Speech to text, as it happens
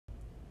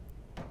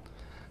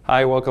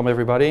Hi, welcome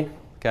everybody.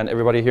 Can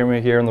everybody hear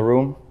me here in the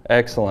room?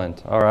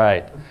 Excellent. All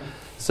right.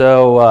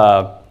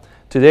 So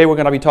today we're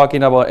going to be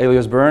talking about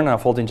HeliosBurn, a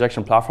fault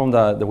injection platform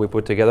that we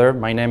put together.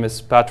 My name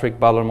is Patrick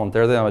Butler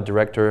Monterde. I'm a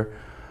director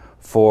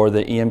for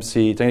the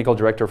EMC, technical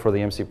director for the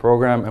EMC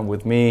program, and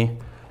with me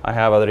I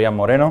have Adrian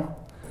Moreno,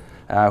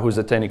 who's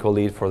the technical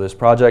lead for this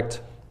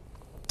project.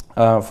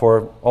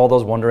 For all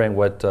those wondering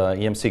what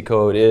EMC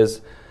code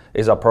is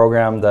a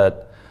program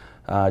that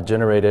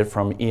generated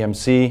from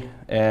EMC,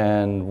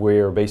 and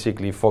we're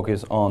basically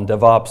focused on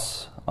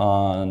DevOps,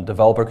 on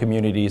developer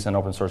communities, and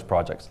open source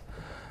projects.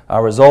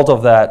 A result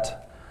of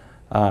that,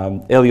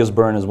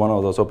 HeliosBurn is one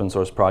of those open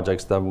source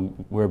projects that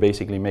we're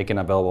basically making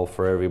available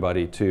for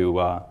everybody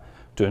to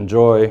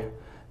enjoy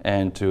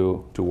and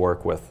to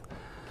work with.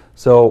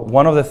 So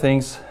one of the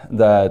things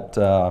that,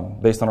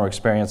 based on our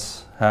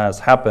experience, has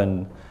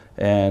happened,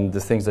 and the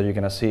things that you're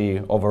going to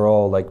see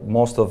overall, like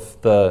most of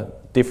the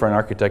different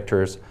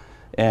architectures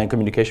and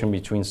communication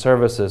between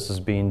services is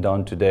being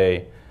done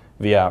today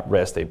via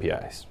REST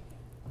APIs.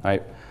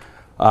 Right?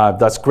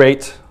 That's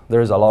great.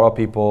 There's a lot of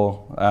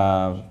people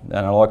and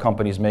a lot of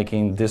companies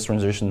making this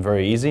transition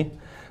very easy.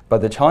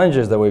 But the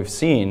challenges that we've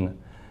seen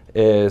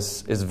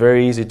is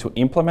very easy to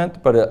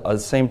implement, but at the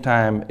same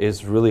time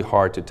is really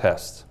hard to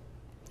test.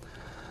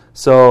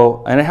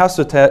 So, and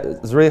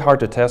it's really hard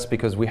to test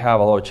because we have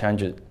a lot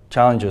of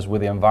challenges with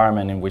the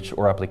environment in which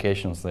our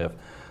applications live.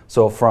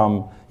 So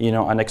from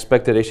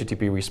unexpected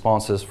HTTP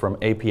responses, from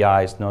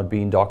APIs not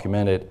being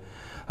documented,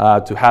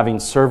 to having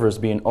servers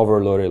being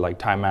overloaded like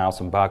timeouts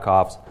and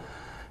backups,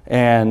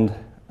 and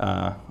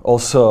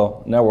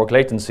also network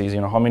latencies.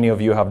 How many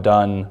of you have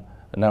done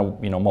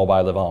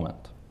mobile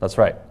development? That's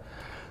right.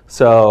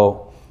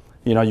 So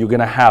you're going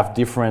to have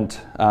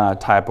different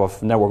type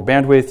of network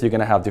bandwidth. You're going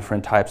to have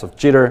different types of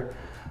jitter.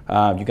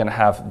 You're going to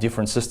have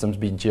different systems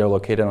being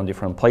geolocated on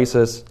different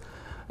places.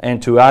 And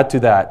to add to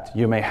that,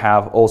 you may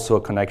have also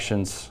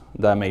connections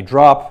that may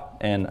drop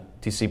and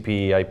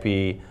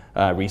TCP/IP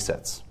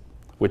resets,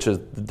 which is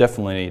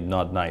definitely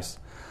not nice.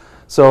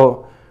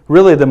 So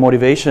really the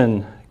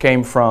motivation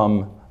came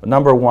from,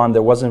 number one,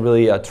 there wasn't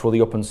really a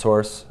truly open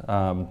source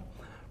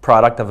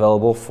product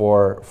available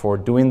for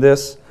doing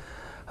this.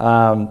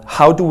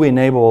 How do we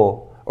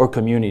enable our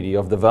community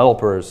of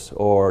developers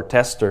or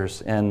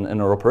testers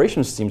and our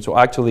operations team to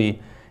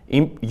actually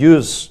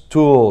use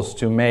tools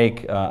to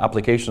make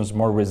applications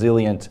more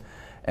resilient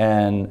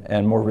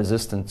and more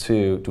resistant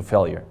to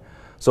failure?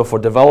 So for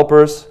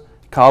developers,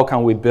 how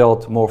can we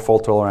build more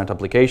fault-tolerant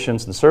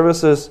applications and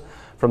services?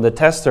 From the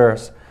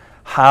testers,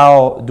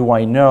 how do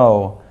I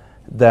know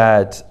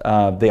that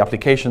the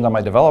application that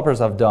my developers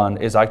have done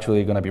is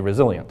actually going to be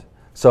resilient?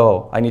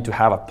 So I need to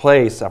have a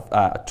place,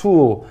 a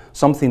tool,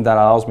 something that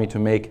allows me to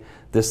make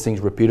these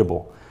things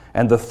repeatable.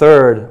 And the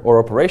third, our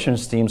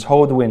operations teams,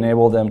 how do we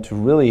enable them to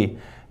really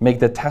make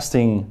the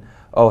testing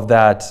of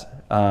that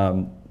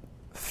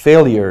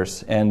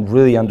failures and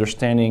really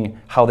understanding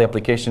how the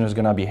application is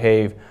going to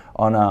behave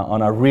on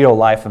a real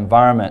life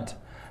environment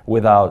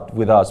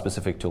without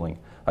specific tooling.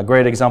 A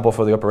great example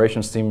for the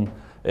operations team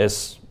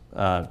is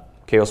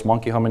Chaos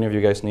Monkey. How many of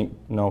you guys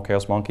know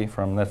Chaos Monkey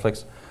from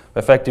Netflix?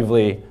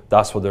 Effectively,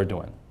 that's what they're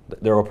doing.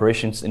 Their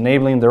operations,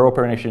 enabling their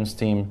operations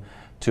team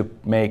to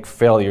make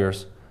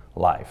failures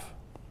live.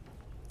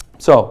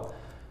 So,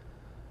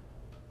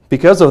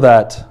 because of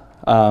that,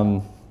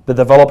 the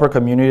developer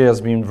community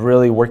has been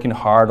really working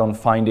hard on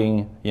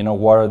finding,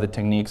 what are the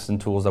techniques and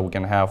tools that we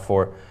can have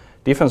for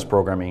defense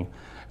programming.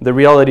 The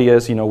reality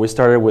is, we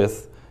started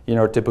with,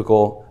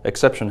 typical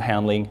exception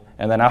handling,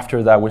 and then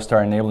after that, we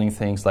started enabling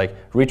things like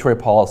retry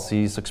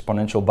policies,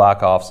 exponential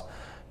backups,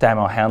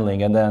 timeout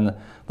handling, and then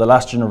the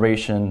last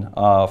generation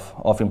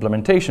of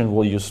implementation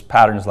will use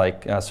patterns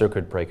like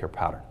circuit breaker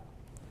pattern.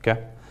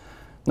 Okay.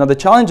 Now the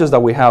challenges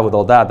that we have with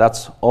all that,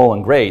 that's all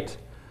and great,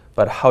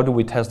 but how do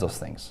we test those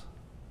things?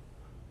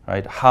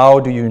 Right?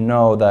 How do you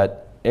know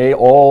that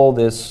all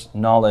this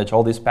knowledge,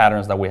 all these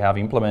patterns that we have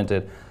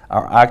implemented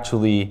are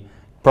actually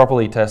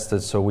properly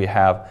tested, so we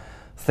have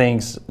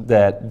things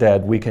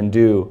that we can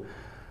do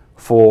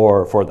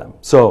for them?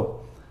 So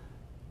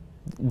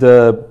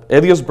the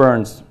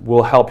HeliosBurns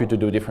will help you to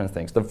do different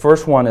things. The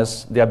first one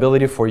is the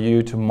ability for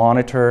you to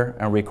monitor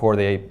and record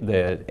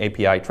the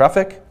API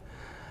traffic.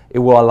 It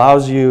will allow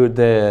you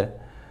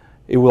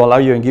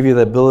and give you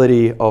the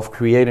ability of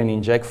create and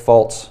inject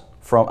faults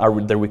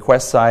from the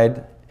request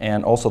side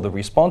and also the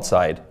response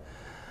side.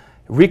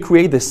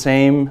 Recreate the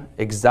same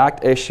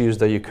exact issues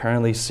that you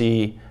currently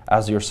see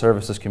as your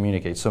services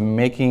communicate, so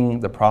making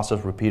the process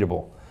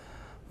repeatable.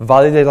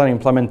 Validate on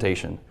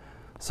implementation,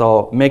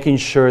 so making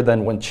sure that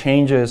when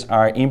changes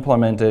are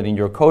implemented in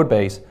your code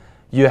base,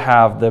 you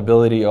have the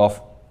ability of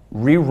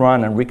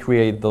rerun and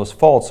recreate those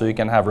faults so you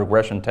can have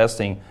regression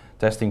testing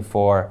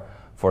for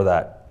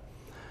that.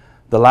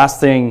 The last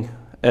thing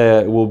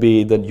will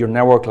be that your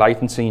network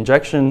latency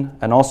injection,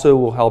 and also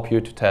will help you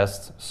to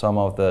test some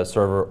of the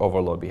server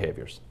overload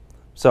behaviors.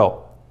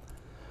 So,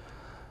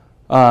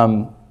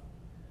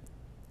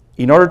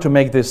 in order to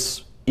make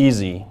this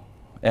easy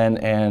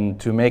and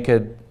to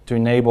to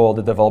enable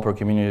the developer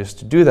communities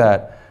to do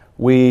that,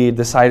 we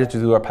decided to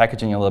do our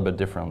packaging a little bit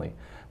differently.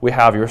 We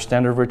have your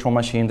standard virtual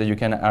machine that you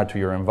can add to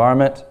your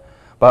environment,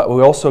 but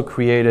we also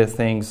created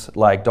things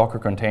like Docker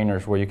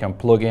containers where you can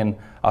plug in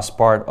as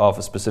part of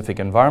a specific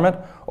environment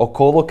or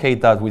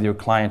co-locate that with your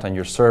client and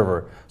your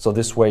server. So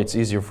this way it's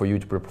easier for you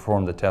to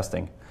perform the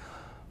testing.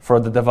 For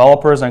the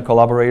developers and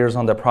collaborators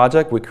on the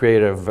project, we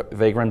created a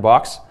Vagrant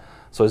box.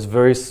 So it's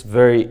very,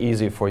 very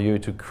easy for you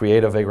to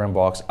create a Vagrant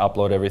box,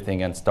 upload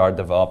everything, and start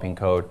developing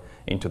code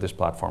into this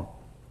platform.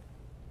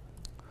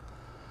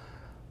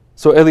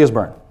 So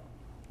HeliosBurn.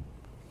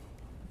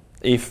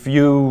 If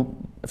you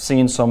have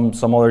seen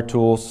some other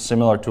tools,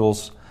 similar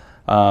tools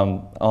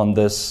on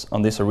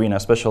this arena,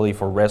 especially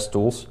for REST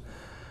tools,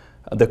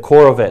 the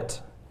core of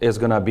it is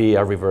going to be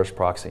a reverse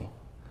proxy.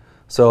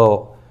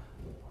 So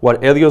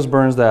what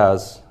HeliosBurn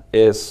does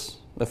is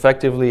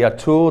effectively a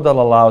tool that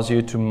allows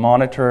you to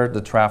monitor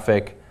the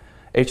traffic,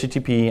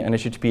 HTTP and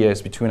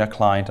HTTPS between a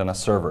client and a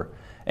server,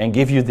 and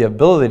give you the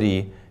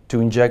ability to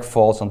inject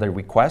faults on the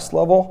request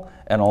level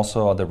and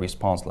also at the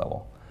response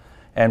level.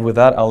 And with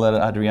that, I'll let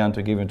Adrian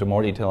to give into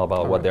more detail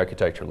about what the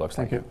architecture looks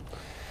like. Thank you.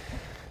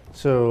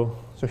 So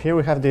here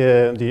we have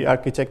the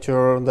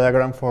architecture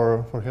diagram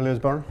for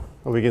HeliosBurn.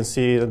 We can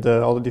see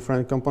all the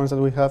different components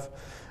that we have.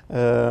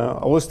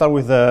 I will start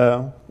with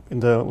the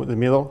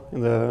middle.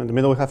 In the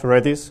middle, we have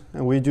Redis,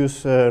 and we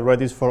use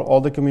Redis for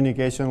all the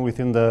communication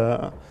within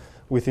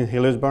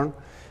HeliosBurn.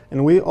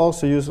 And we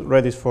also use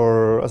Redis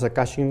as a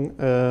caching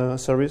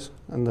service.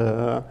 And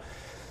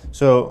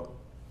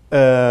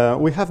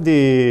we have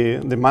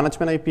the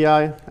management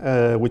API,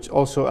 which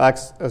also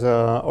acts as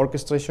an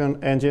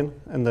orchestration engine,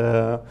 and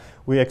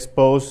we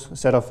expose a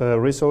set of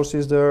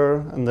resources there,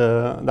 and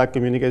that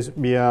communicates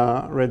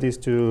via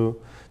Redis to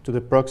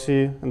the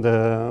proxy,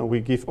 and we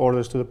give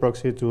orders to the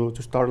proxy to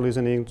start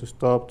listening, to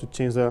stop, to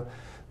change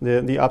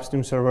the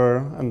upstream server,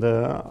 and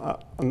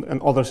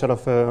other set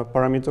of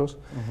parameters.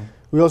 Mm-hmm.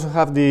 We also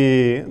have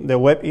the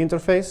web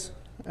interface.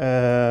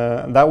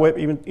 That web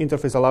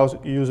interface allows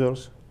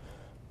users.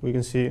 We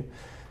can see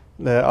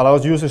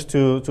allows users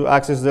to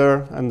access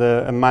there and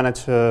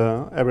manage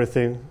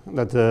everything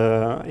that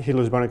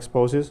HeliosBurn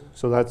exposes.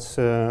 So that's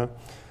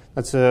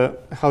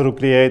how to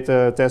create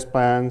test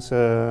plans,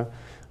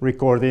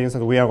 recordings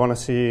that we are going to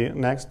see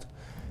next.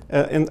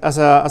 And as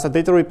a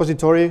data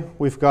repository,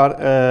 we've got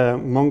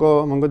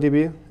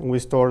MongoDB, and we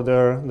store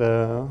there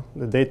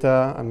the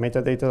data and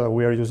metadata that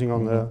we are using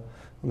on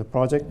the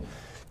project.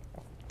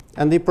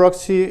 And the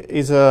proxy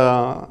is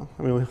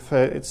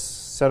it's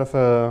set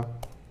of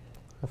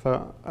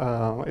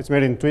it's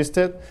made in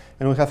Twisted,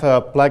 and we have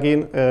a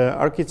plugin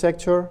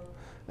architecture.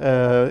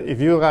 If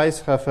you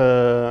guys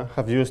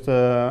have used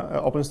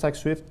OpenStack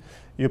Swift,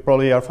 you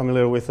probably are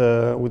familiar with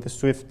the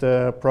Swift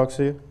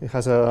proxy. It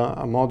has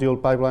a module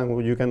pipeline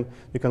where you can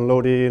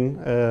load in,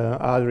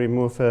 add,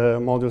 remove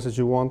modules as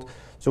you want.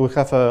 So we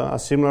have a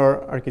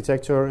similar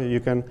architecture.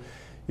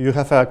 You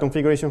have a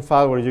configuration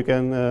file where you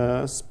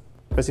can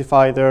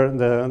specify there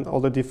all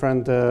the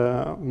different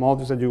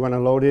modules that you want to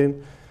load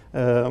in.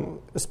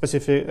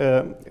 Specific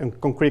and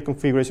concrete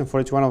configuration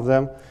for each one of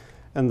them,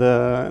 and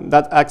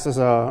that acts as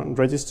a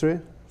registry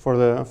for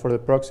the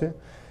proxy.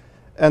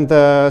 And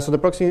so the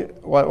proxy,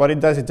 what it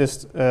does, it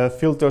just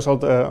filters all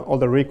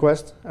the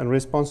requests and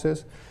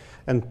responses,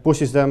 and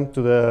pushes them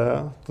through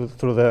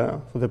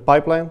the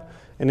pipeline.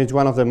 And each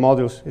one of the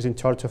modules is in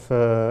charge of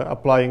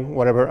applying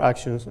whatever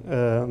actions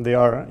they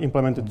are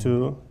implemented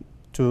to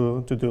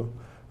do,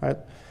 right?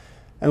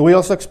 And we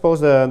also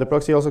expose the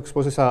proxy also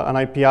exposes an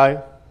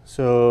API.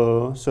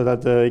 So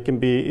that it can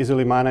be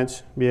easily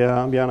managed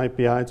via an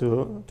API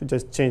to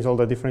just change all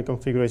the different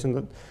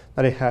configurations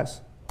that it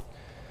has.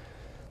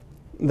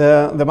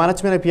 The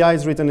management API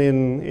is written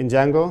in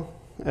Django.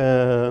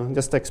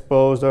 Just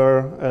expose there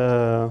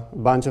a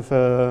bunch of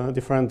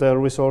different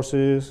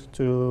resources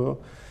to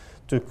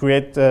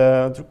create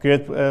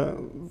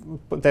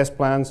test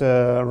plans,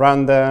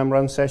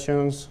 run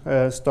sessions,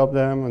 stop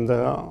them, and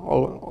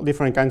all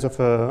different kinds of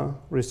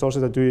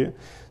resources that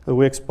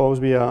we expose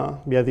via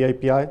the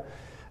API,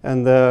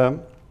 and the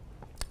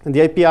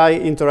API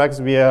interacts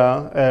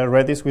via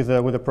Redis with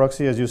the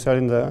proxy, as you said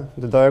in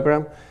the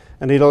diagram,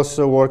 and it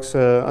also works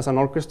as an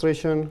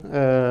orchestration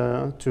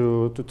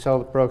to tell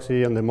the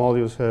proxy and the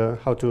modules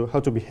how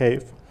to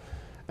behave.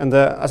 And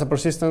as a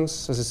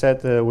persistence, as I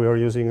said, we are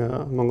using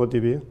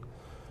MongoDB.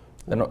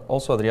 And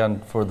also, Adrian,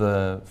 for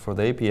the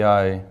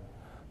API,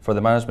 for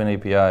the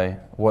management API,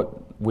 what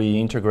we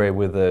integrate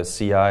with the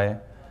CI.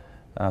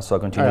 So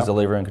continuous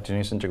delivery and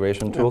continuous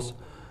integration tools.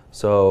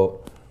 So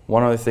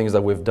one of the things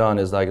that we've done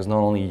is it's not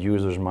only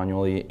users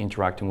manually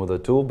interacting with the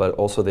tool, but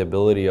also the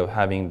ability of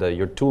having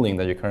your tooling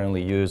that you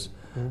currently use,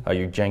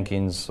 your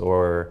Jenkins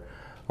or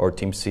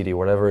TeamCity,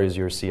 whatever is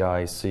your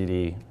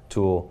CI/CD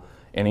tool,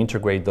 and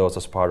integrate those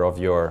as part of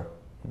your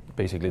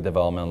basically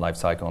development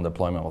lifecycle and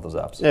deployment of those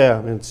apps.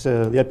 Yeah, it's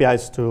the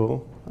APIs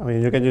to.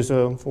 You can use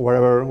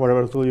for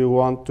whatever tool you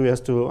want to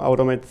just to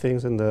automate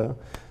things, and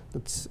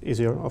it's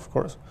easier, of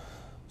course.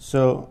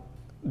 So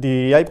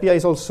The API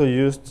is also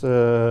used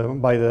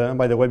by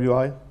the web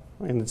UI,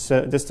 and it's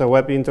just a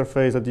web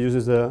interface that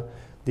uses the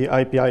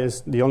API.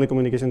 Is the only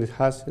communication it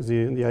has is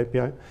the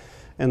API,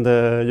 and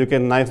you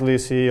can nicely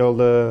see all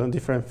the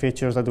different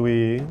features that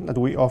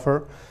we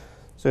offer.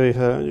 So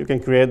you can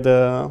create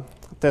the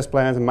test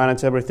plans and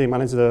manage everything,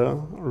 manage the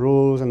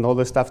rules and all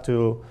the stuff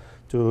that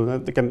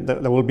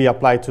will be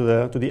applied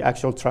to the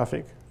actual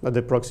traffic that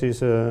the proxy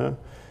is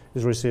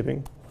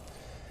receiving.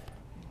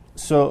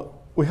 So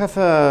we have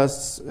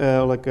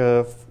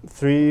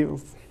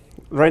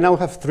right now we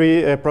have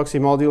three proxy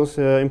modules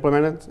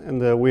implemented,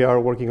 and we are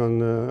working on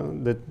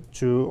the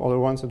two other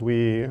ones that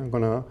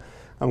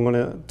I'm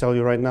gonna tell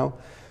you right now.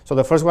 So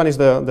the first one is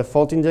the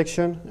fault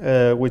injection,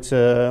 which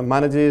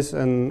manages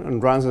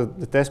and runs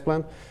the test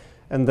plan,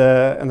 and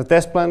the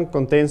test plan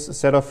contains a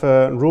set of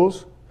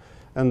rules,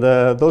 and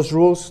those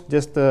rules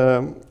just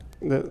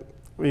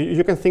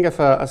you can think of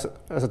as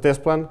a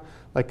test plan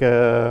like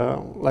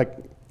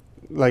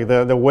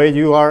the way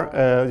you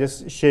are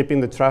just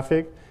shaping the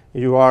traffic.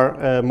 You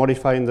are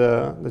modifying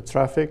the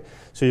traffic.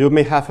 So you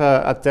may have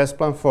a test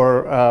plan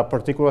for a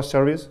particular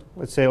service,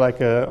 let's say like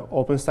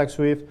OpenStack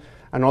Swift,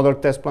 another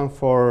test plan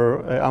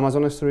for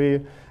Amazon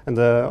S3, and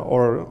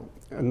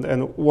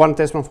one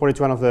test plan for each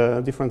one of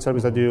the different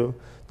services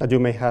that you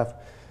may have.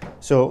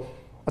 So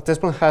a test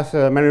plan has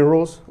many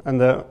rules,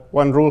 and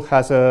one rule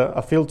has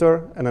a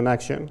filter and an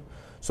action.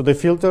 So the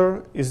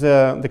filter is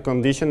the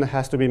condition that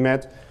has to be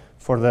met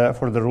for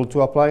the rule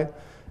to apply,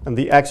 and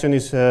the action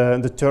is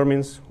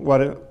determines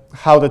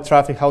how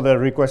the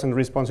request and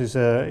response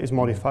is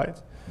modified.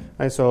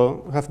 Right?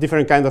 So we have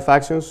different kinds of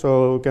actions.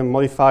 So we can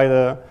modify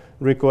the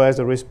request,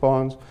 the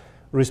response,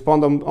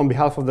 respond on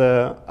behalf of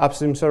the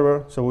upstream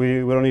server. So we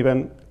don't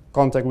even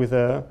contact with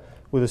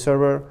the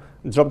server,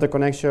 drop the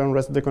connection,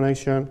 rest the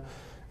connection,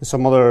 and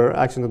some other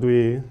action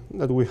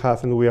that we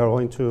have and we are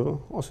going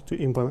to also to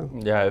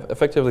implement. Yeah,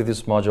 effectively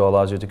this module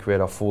allows you to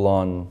create a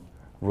full-on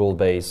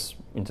rule-based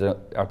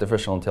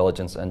artificial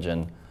intelligence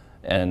engine,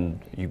 and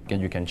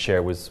you can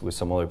share with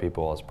some other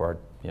people as part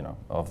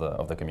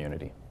of the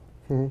community.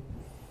 Mm-hmm.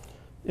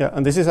 Yeah,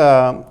 and this is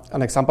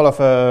an example of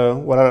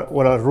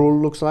what a rule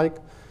looks like.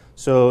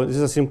 So this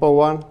is a simple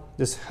one.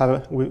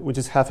 We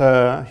just have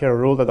here a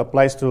rule that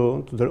applies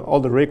to all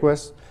the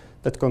requests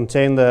that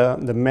contain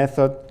the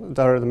method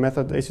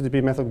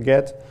HTTP method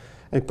get.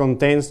 It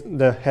contains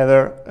the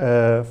header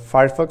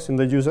Firefox in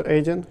the user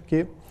agent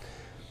key.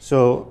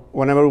 So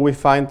whenever we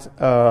find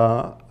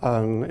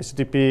an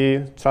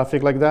HTTP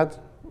traffic like that,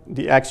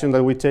 the action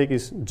that we take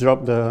is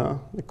drop the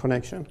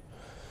connection.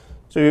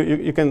 So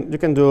you can do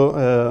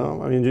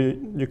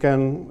you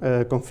can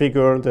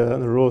configure the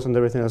rules and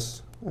everything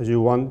as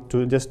you want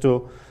to, just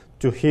to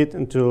hit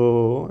and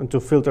to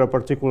filter a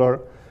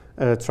particular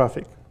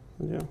traffic.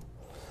 Yeah.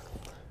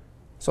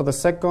 So the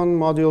second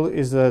module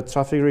is the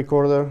traffic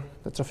recorder.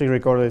 The traffic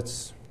recorder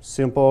is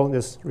simple,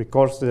 just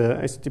records the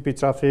HTTP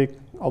traffic,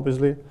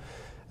 obviously.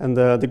 And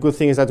the good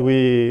thing is that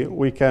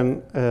we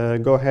can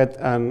go ahead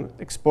and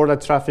export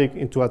that traffic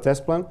into a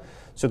test plan.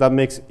 So that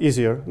makes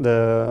easier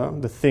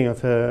the thing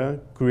of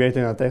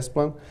creating a test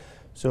plan.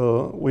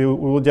 So we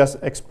will just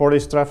export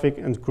this traffic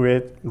and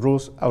create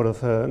rules out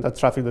of that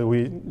traffic that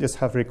we just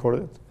have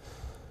recorded.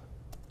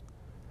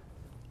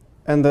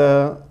 And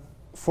the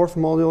fourth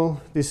module,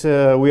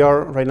 we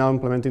are right now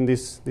implementing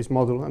this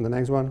module and the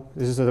next one.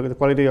 This is the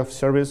quality of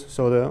service.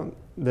 So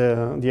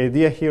the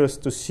idea here is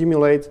to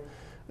simulate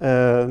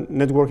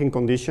networking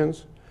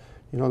conditions,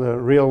 the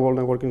real world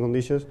networking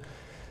conditions.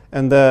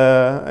 And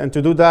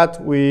to do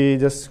that, we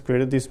just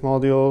created this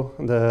module.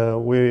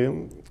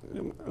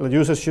 The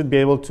users should be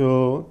able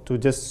to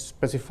just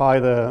specify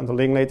the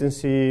link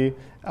latency,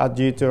 add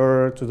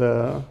jitter to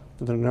the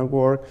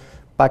network,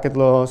 packet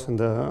loss, and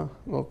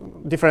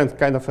different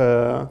kind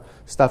of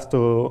stuff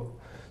to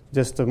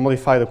just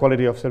modify the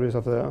quality of service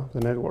of the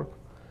network.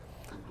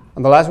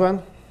 And the last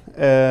one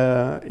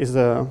is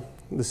the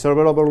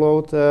server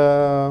overload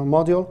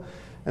module.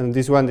 And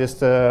this one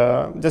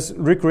just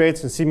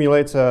recreates and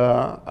simulates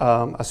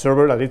a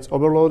server that it's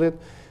overloaded,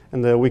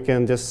 and we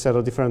can just set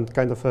a different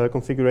kind of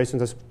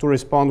configurations to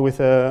respond with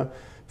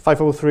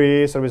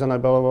 503 service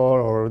unavailable,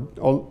 or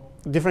all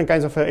different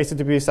kinds of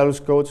HTTP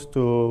status codes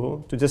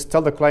to just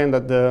tell the client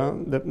that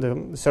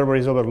the server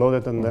is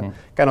overloaded and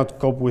cannot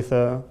cope with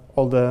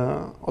all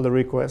the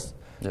requests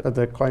that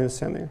the client is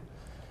sending.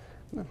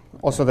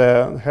 Also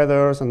the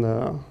headers and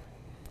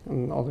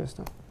all this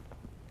stuff.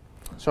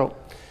 So.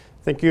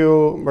 Thank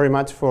you very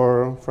much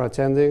for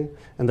attending,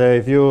 and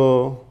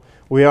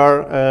we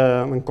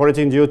are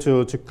encouraging you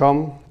to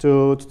come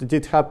to the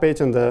GitHub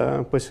page, and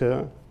please,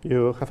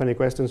 you have any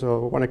questions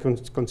or want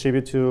to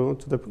contribute to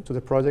the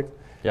project.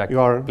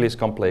 Yeah, please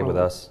come play with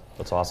us.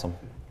 That's awesome.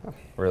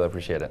 Really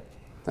appreciate it.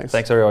 Thanks.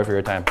 Thanks everybody for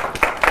your time.